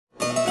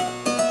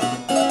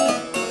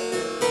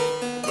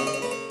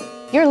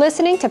You're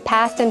listening to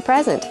Past and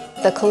Present,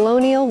 the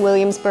Colonial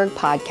Williamsburg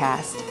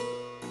podcast.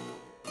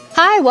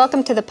 Hi,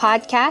 welcome to the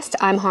podcast.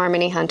 I'm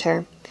Harmony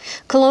Hunter.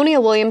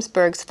 Colonial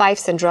Williamsburg's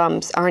fifes and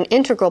drums are an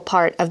integral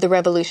part of the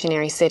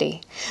revolutionary city.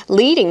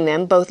 Leading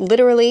them, both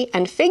literally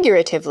and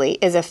figuratively,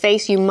 is a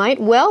face you might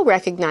well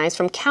recognize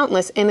from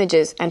countless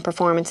images and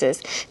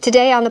performances.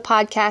 Today on the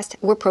podcast,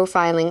 we're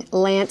profiling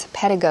Lance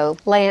Pettigo.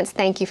 Lance,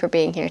 thank you for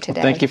being here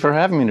today. Thank you for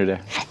having me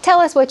today. Tell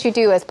us what you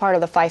do as part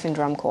of the Fife and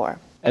Drum Corps.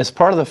 As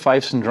part of the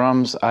Fifes and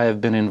Drums, I have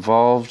been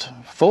involved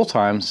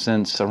full-time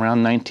since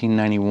around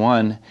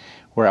 1991,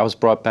 where I was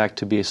brought back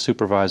to be a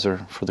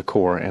supervisor for the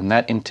Corps, and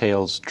that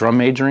entails drum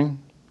majoring,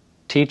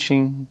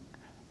 teaching,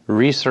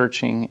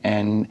 researching,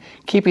 and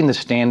keeping the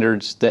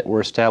standards that were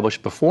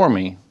established before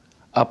me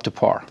up to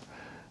par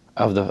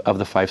of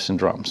the Fifes and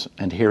Drums,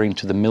 adhering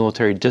to the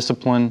military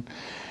discipline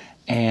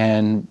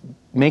and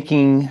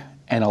making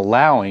and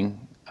allowing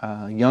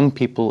young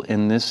people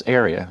in this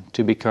area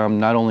to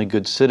become not only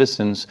good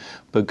citizens,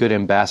 but good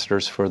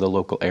ambassadors for the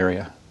local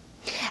area.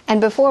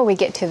 And before we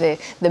get to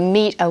the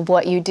meat of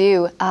what you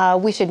do,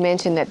 we should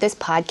mention that this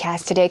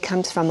podcast today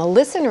comes from a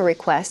listener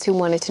request who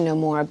wanted to know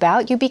more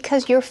about you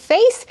because your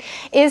face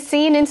is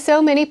seen in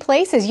so many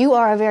places. You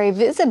are a very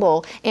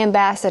visible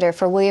ambassador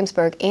for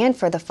Williamsburg and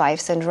for the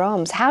Fifes and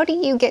Drums. How do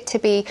you get to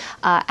be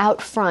out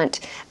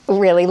front,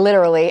 really,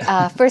 literally,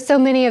 for so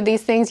many of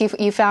these things?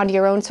 You found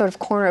your own sort of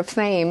corner of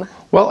fame.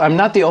 Well, I'm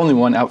not the only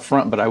one out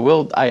front, but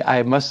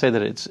I must say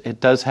that it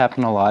does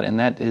happen a lot, and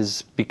that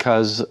is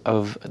because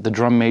of the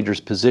drum major's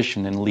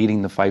position in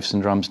leading the Fifes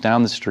and Drums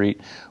down the street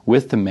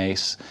with the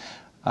mace.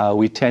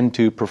 We tend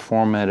to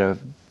perform at a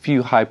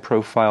few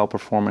high-profile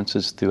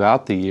performances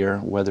throughout the year,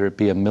 whether it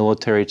be a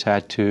military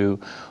tattoo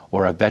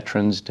or a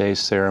Veterans Day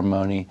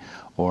ceremony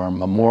or a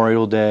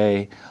Memorial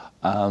Day,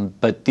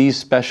 but these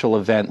special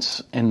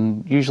events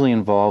usually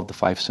involve the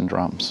Fifes and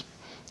Drums.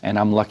 And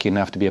I'm lucky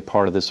enough to be a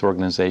part of this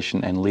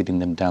organization and leading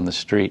them down the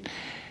street.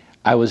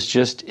 I was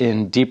just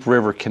in Deep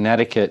River,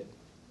 Connecticut,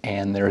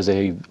 and there's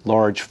a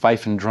large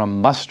Fife and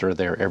Drum muster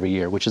there every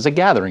year, which is a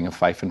gathering of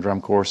Fife and Drum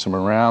Corps from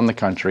around the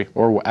country,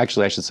 or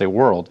actually I should say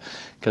world,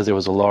 because there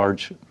was a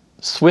large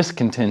Swiss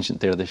contingent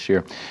there this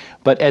year.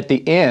 But at the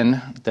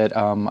inn that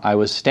I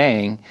was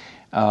staying,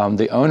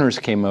 the owners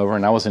came over,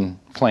 and I was in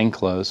plain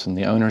clothes, and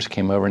the owners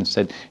came over and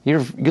said, you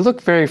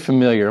look very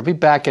familiar, I'll be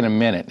back in a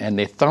minute. And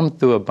they thumbed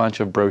through a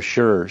bunch of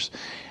brochures.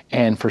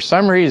 And for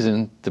some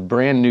reason, the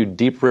brand new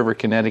Deep River,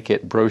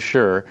 Connecticut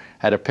brochure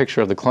had a picture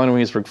of the Colonial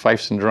Williamsburg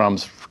Fifes and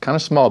Drums, kind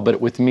of small,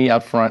 but with me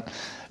out front,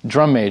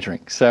 drum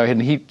majoring. So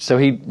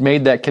he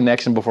made that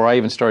connection before I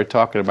even started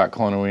talking about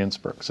Colonial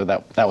Williamsburg. So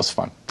that was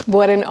fun.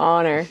 What an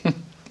honor.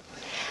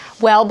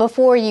 Well,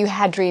 before you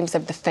had dreams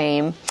of the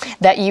fame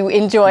that you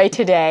enjoy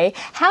today,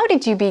 how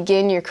did you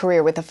begin your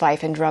career with the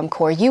Fife and Drum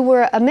Corps? You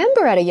were a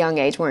member at a young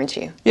age, weren't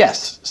you?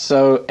 Yes.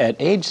 So at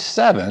age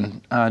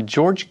 7,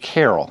 George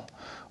Carroll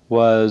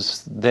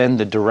was then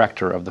the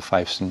director of the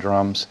Fifes and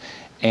Drums,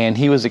 and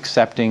he was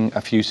accepting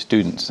a few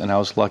students, and I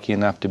was lucky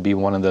enough to be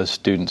one of those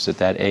students at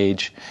that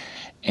age,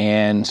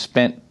 and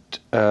spent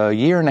a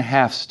year and a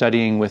half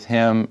studying with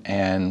him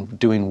and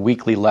doing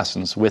weekly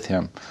lessons with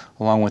him,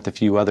 along with a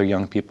few other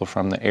young people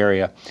from the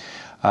area.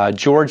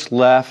 George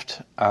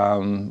left.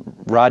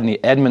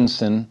 Rodney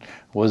Edmondson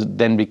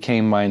then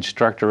became my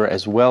instructor,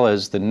 as well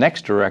as the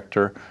next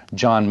director,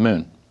 John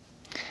Moon.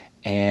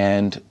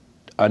 And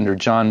under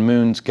John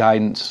Moon's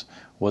guidance,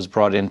 was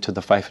brought into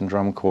the Fife and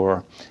Drum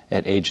Corps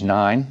at age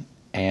 9,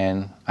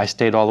 and I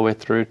stayed all the way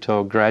through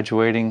till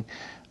graduating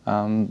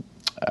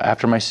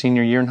after my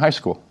senior year in high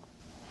school.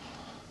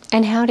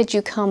 And how did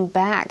you come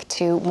back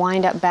to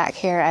wind up back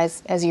here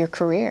as your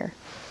career?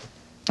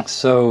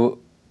 So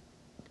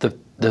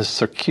the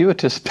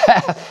circuitous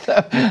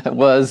path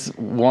was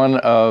one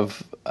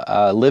of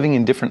living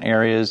in different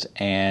areas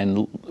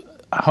and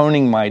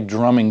honing my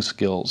drumming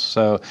skills.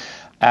 So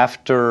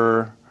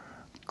after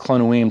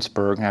Colonial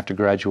Williamsburg, after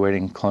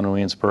graduating Colonial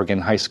Williamsburg in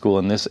high school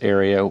in this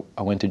area,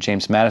 I went to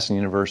James Madison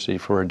University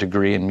for a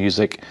degree in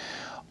music.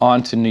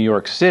 On to New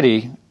York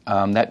City.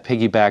 That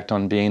piggybacked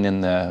on being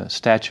in the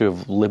Statue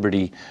of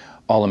Liberty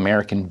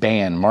All-American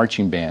Band,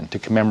 marching band, to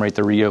commemorate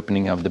the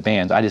reopening of the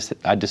band. I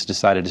just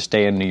decided to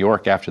stay in New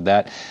York after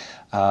that.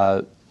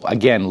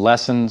 Again,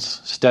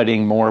 lessons,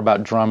 studying more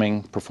about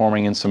drumming,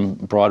 performing in some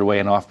Broadway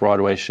and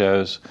off-Broadway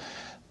shows.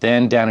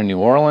 Then down in New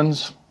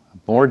Orleans,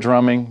 more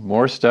drumming,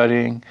 more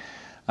studying.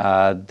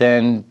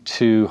 Then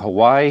to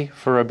Hawaii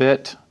for a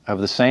bit of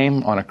the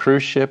same on a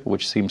cruise ship,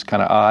 which seems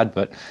kind of odd,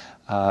 but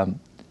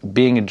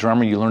being a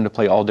drummer, you learn to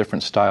play all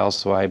different styles.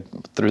 So I,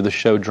 through the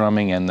show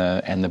drumming and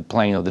the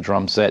playing of the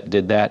drum set,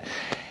 did that.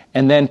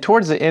 And then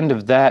towards the end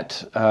of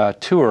that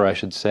tour, I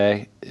should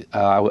say,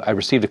 I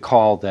received a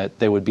call that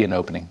there would be an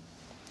opening.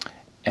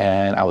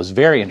 And I was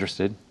very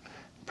interested,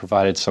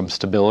 provided some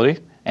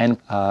stability, and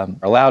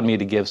allowed me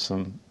to give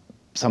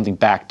something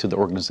back to the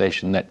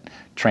organization that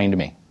trained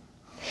me.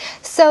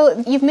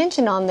 So you've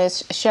mentioned on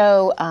this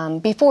show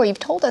before, you've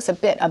told us a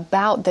bit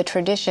about the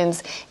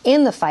traditions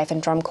in the Fife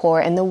and Drum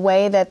Corps and the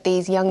way that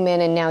these young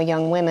men and now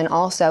young women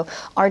also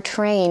are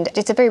trained.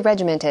 It's a very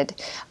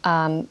regimented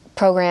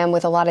program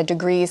with a lot of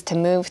degrees to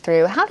move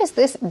through. How does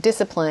this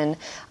discipline,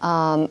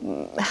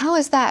 how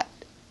is that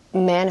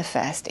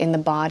manifest in the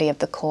body of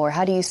the Corps?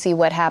 How do you see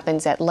what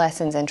happens at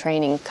lessons and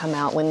training come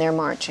out when they're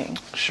marching?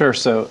 Sure.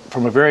 So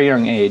from a very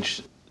young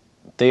age,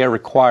 they are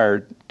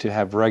required to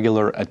have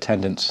regular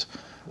attendance,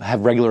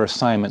 have regular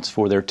assignments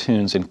for their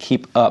tunes, and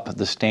keep up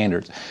the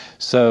standards.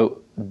 So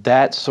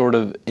that sort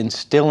of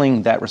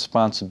instilling that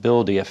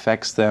responsibility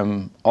affects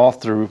them all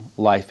through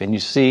life. And you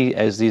see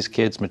as these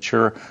kids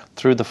mature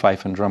through the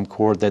Fife and Drum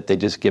Corps that they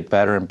just get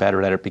better and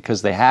better at it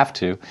because they have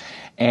to.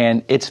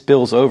 And it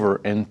spills over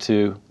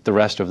into the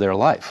rest of their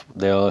life.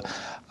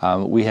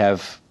 We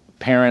have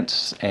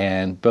parents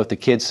and both the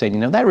kids saying, you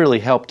know, that really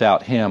helped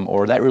out him,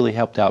 or that really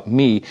helped out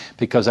me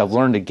because I've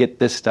learned to get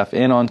this stuff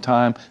in on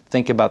time,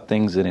 think about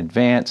things in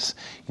advance,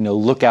 you know,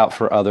 look out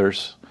for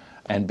others,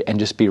 and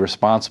just be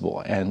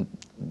responsible. And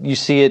you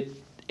see it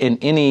in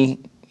any,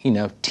 you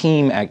know,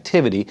 team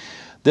activity.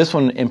 This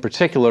one in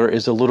particular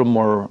is a little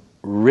more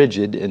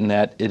rigid in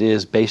that it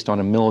is based on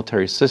a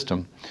military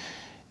system.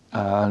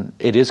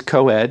 It is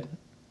co-ed.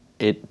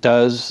 It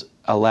does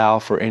allow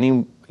for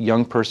any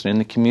young person in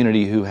the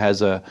community who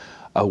has a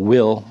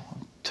will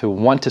to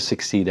want to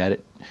succeed at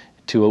it,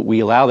 we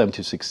allow them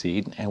to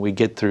succeed, and we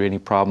get through any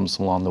problems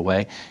along the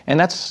way. And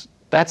that's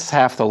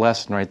half the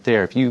lesson right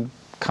there. If you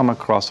come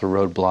across a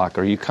roadblock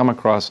or you come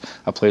across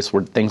a place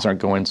where things aren't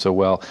going so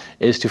well,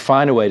 is to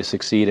find a way to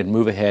succeed and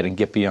move ahead and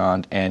get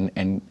beyond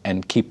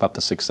and keep up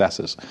the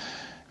successes.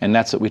 And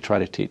that's what we try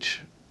to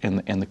teach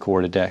in the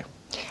Corps today.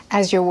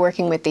 As you're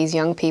working with these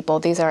young people,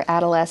 these are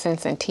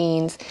adolescents and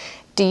teens,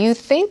 do you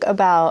think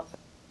about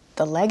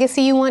the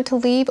legacy you want to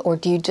leave, or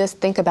do you just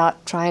think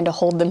about trying to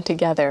hold them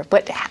together?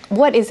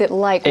 What is it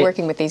like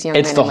working with these young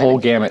men and women? It's the whole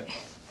gamut.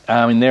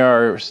 I mean, there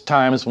are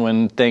times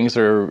when things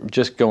are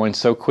just going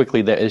so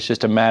quickly that it's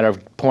just a matter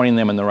of pointing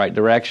them in the right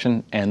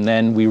direction, and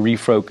then we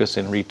refocus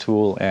and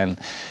retool. And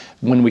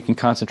when we can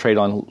concentrate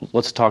on,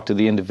 let's talk to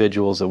the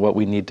individuals and what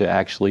we need to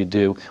actually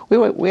do.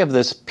 We have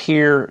this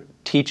peer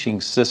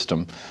teaching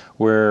system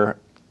where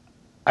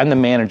I'm the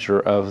manager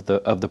of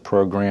the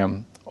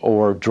program,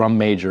 or drum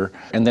major,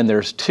 and then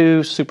there's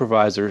 2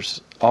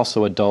 supervisors,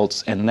 also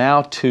adults, and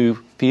now 2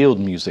 field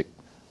music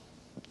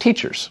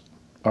teachers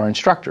or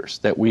instructors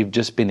that we've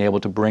just been able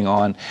to bring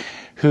on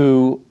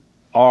who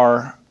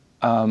are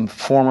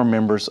former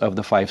members of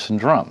the Fifes and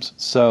Drums.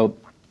 So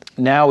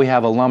now we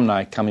have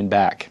alumni coming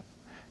back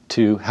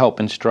to help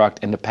instruct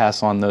and to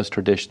pass on those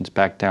traditions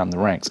back down the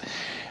ranks.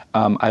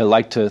 I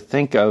like to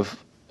think of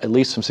at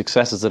least some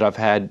successes that I've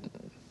had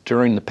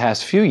during the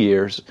past few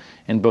years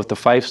in both the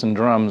Fifes and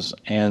Drums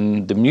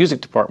and the music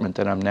department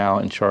that I'm now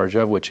in charge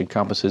of, which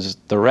encompasses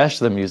the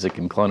rest of the music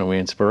in Colonial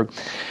Williamsburg,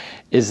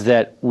 is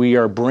that we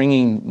are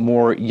bringing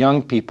more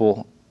young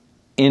people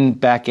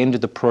back into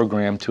the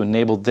program to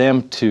enable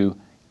them to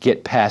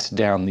get passed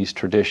down these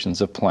traditions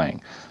of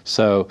playing.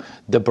 So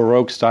the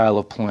Baroque style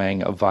of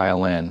playing a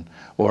violin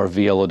or a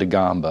viola da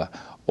gamba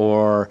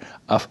or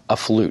a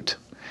flute,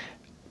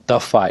 the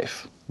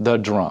fife, the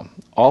drum,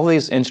 all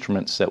these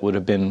instruments that would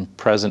have been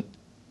present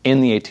in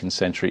the 18th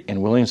century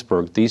in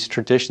Williamsburg, these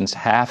traditions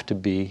have to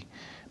be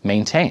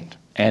maintained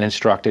and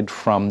instructed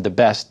from the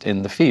best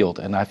in the field.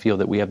 And I feel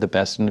that we have the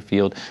best in the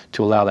field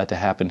to allow that to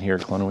happen here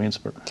at Colonial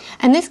Williamsburg.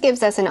 And this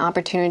gives us an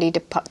opportunity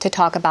to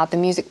talk about the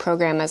music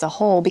program as a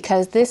whole,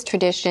 because this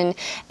tradition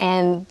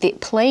and the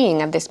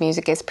playing of this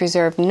music is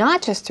preserved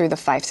not just through the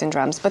Fifes and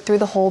Drums, but through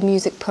the whole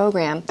music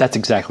program. That's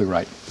exactly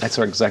right. That's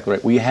exactly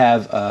right. We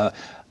have a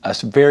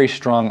very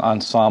strong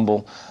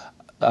ensemble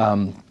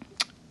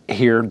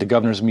here, the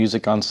Governor's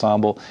Music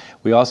Ensemble.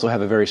 We also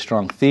have a very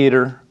strong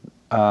theater,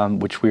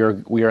 which we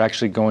are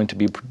actually going to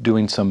be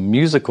doing some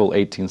musical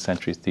 18th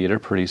century theater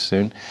pretty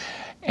soon.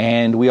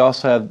 And we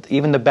also have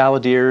even the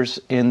balladeers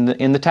in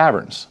the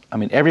taverns. I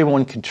mean,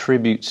 everyone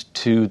contributes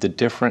to the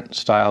different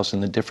styles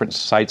and the different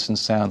sights and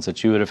sounds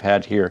that you would have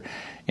had here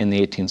in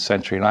the 18th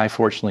century. And I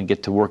fortunately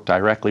get to work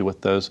directly with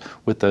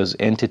those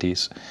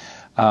entities.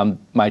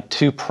 My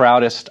 2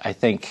 proudest, I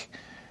think,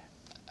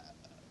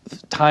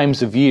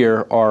 times of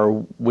year are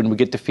when we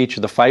get to feature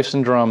the Fifes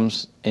and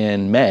Drums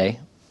in May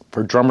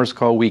for Drummers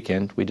Call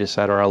Weekend. We just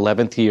had our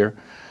 11th year,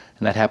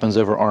 and that happens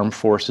over Armed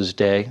Forces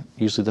Day,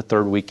 usually the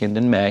 3rd weekend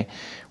in May,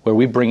 where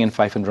we bring in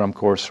Fife and Drum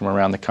Corps from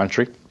around the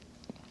country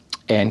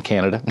and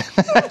Canada.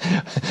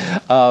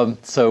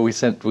 So we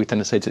tend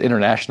to say it's an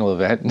international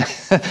event.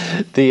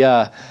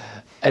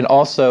 And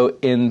also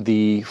in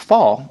the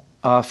fall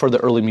for the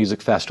Early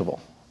Music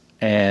Festival.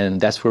 And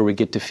that's where we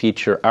get to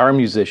feature our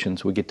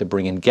musicians. We get to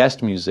bring in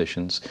guest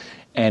musicians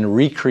and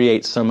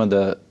recreate some of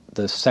the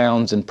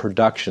sounds and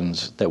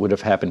productions that would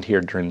have happened here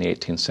during the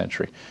 18th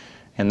century.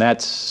 And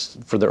that's,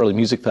 for the Early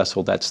Music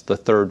Festival, that's the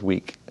 3rd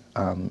week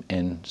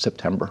in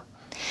September.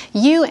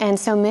 You and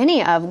so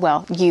many of,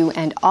 well, you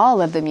and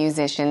all of the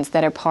musicians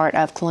that are part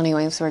of Colonial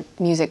Williamsburg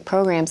music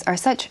programs are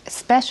such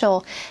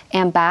special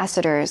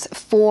ambassadors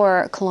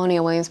for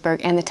Colonial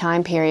Williamsburg and the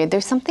time period.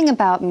 There's something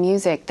about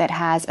music that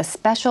has a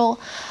special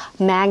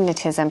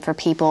magnetism for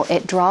people.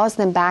 It draws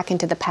them back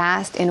into the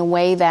past in a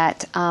way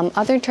that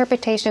other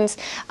interpretations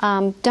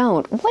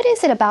don't. What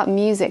is it about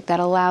music that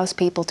allows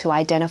people to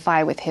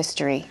identify with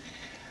history?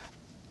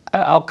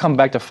 I'll come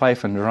back to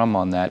fife and drum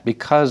on that,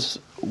 because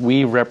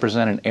we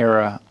represent an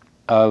era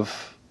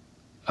of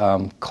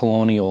the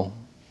colonial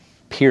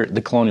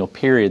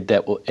period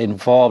that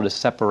involved a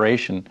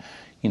separation,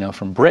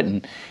 from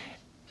Britain.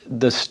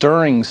 The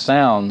stirring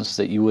sounds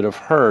that you would have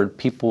heard,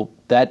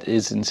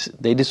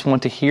 they just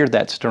want to hear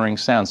that stirring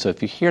sound. So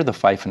if you hear the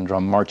fife and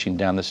drum marching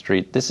down the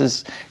street, this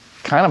is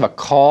kind of a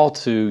call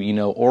to,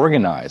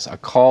 organize, a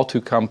call to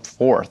come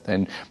forth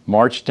and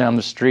march down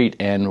the street,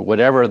 and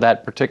whatever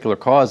that particular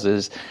cause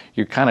is,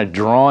 you're kind of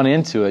drawn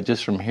into it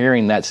just from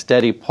hearing that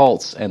steady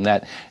pulse and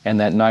that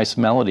nice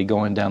melody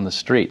going down the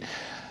street.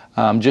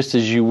 Just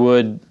as you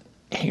would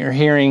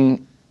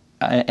hearing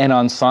an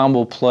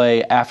ensemble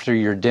play after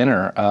your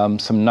dinner,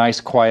 some nice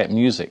quiet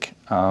music,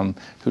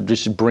 who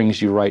just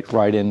brings you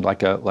right in,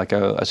 like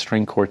a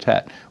string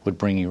quartet would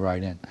bring you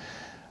right in.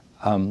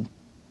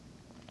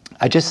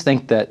 I just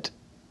think that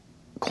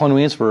Colonial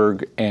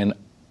Williamsburg and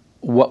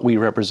what we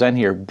represent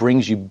here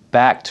brings you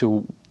back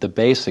to the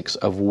basics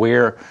of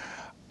where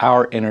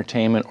our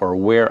entertainment or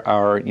where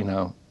our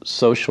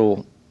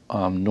social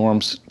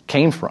norms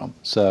came from.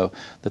 So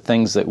the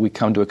things that we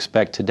come to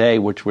expect today,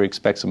 which we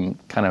expect some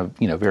kind of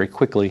very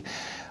quickly,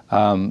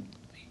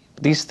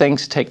 these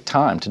things take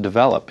time to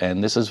develop,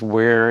 and this is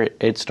where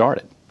it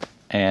started.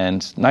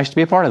 And nice to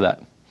be a part of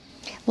that.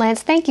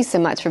 Lance, thank you so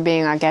much for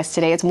being our guest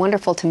today. It's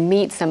wonderful to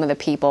meet some of the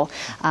people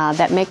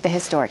that make the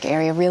historic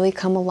area really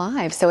come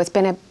alive. So it's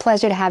been a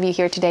pleasure to have you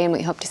here today, and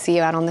we hope to see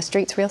you out on the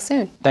streets real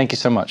soon. Thank you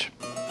so much.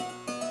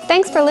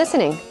 Thanks for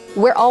listening.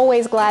 We're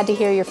always glad to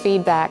hear your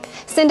feedback.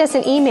 Send us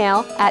an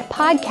email at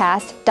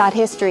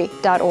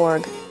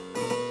podcast.history.org.